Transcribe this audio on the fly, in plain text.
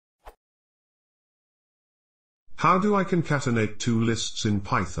How do I concatenate two lists in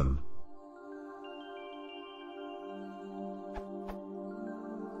Python?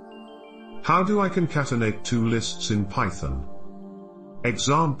 How do I concatenate two lists in Python?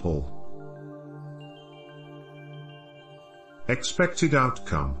 Example. Expected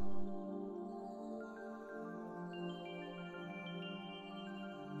outcome.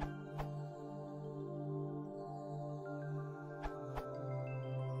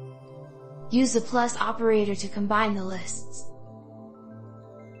 Use the plus operator to combine the lists.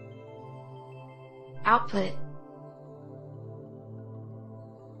 Output.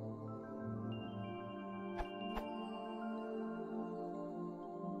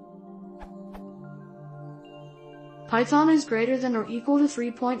 Python is greater than or equal to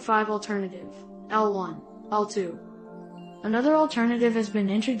 3.5 alternative, L1, L2. Another alternative has been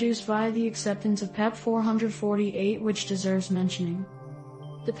introduced via the acceptance of PEP 448, which deserves mentioning.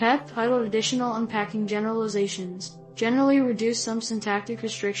 The PEP, titled Additional Unpacking Generalizations, generally reduce some syntactic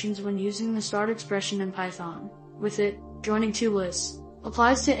restrictions when using the start expression in Python. With it, joining two lists,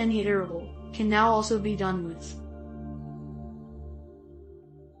 applies to any iterable, can now also be done with.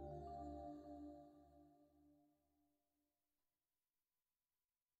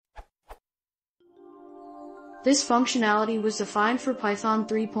 This functionality was defined for Python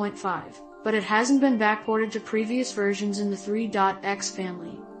 3.5. But it hasn't been backported to previous versions in the 3.x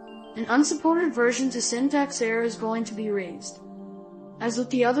family. In unsupported versions, a syntax error is going to be raised. As with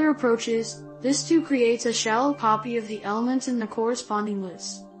the other approaches, this too creates a shallow copy of the elements in the corresponding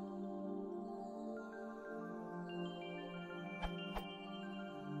list.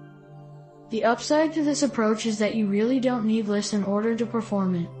 The upside to this approach is that you really don't need lists in order to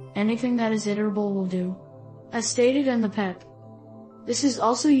perform it. Anything that is iterable will do. As stated in the PEP. This is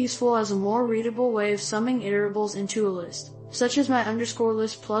also useful as a more readable way of summing iterables into a list, such as my underscore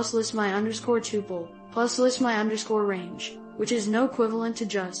list plus list my underscore tuple, plus list my underscore range, which is no equivalent to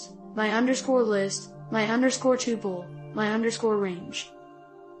just my underscore list, my underscore tuple, my underscore range.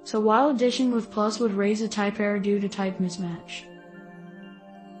 So while addition with plus would raise a type error due to type mismatch,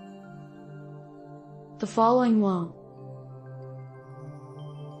 the following won't.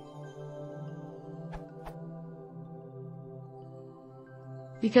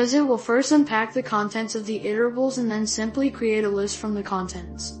 Because it will first unpack the contents of the iterables and then simply create a list from the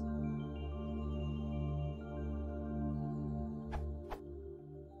contents.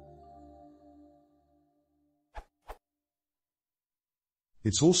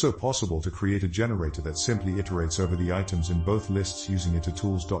 It's also possible to create a generator that simply iterates over the items in both lists using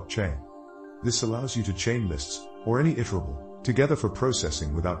itertools.chain. This allows you to chain lists, or any iterable, together for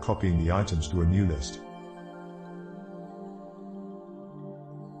processing without copying the items to a new list.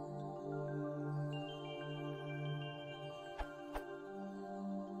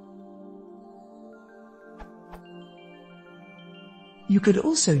 You could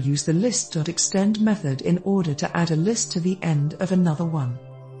also use the list.extend method in order to add a list to the end of another one.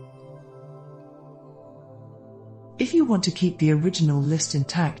 If you want to keep the original list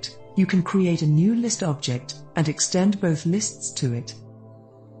intact, you can create a new list object and extend both lists to it.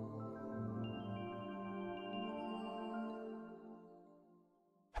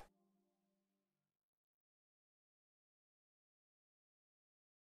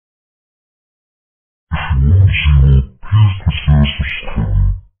 If you want to see more, please consider subscribing.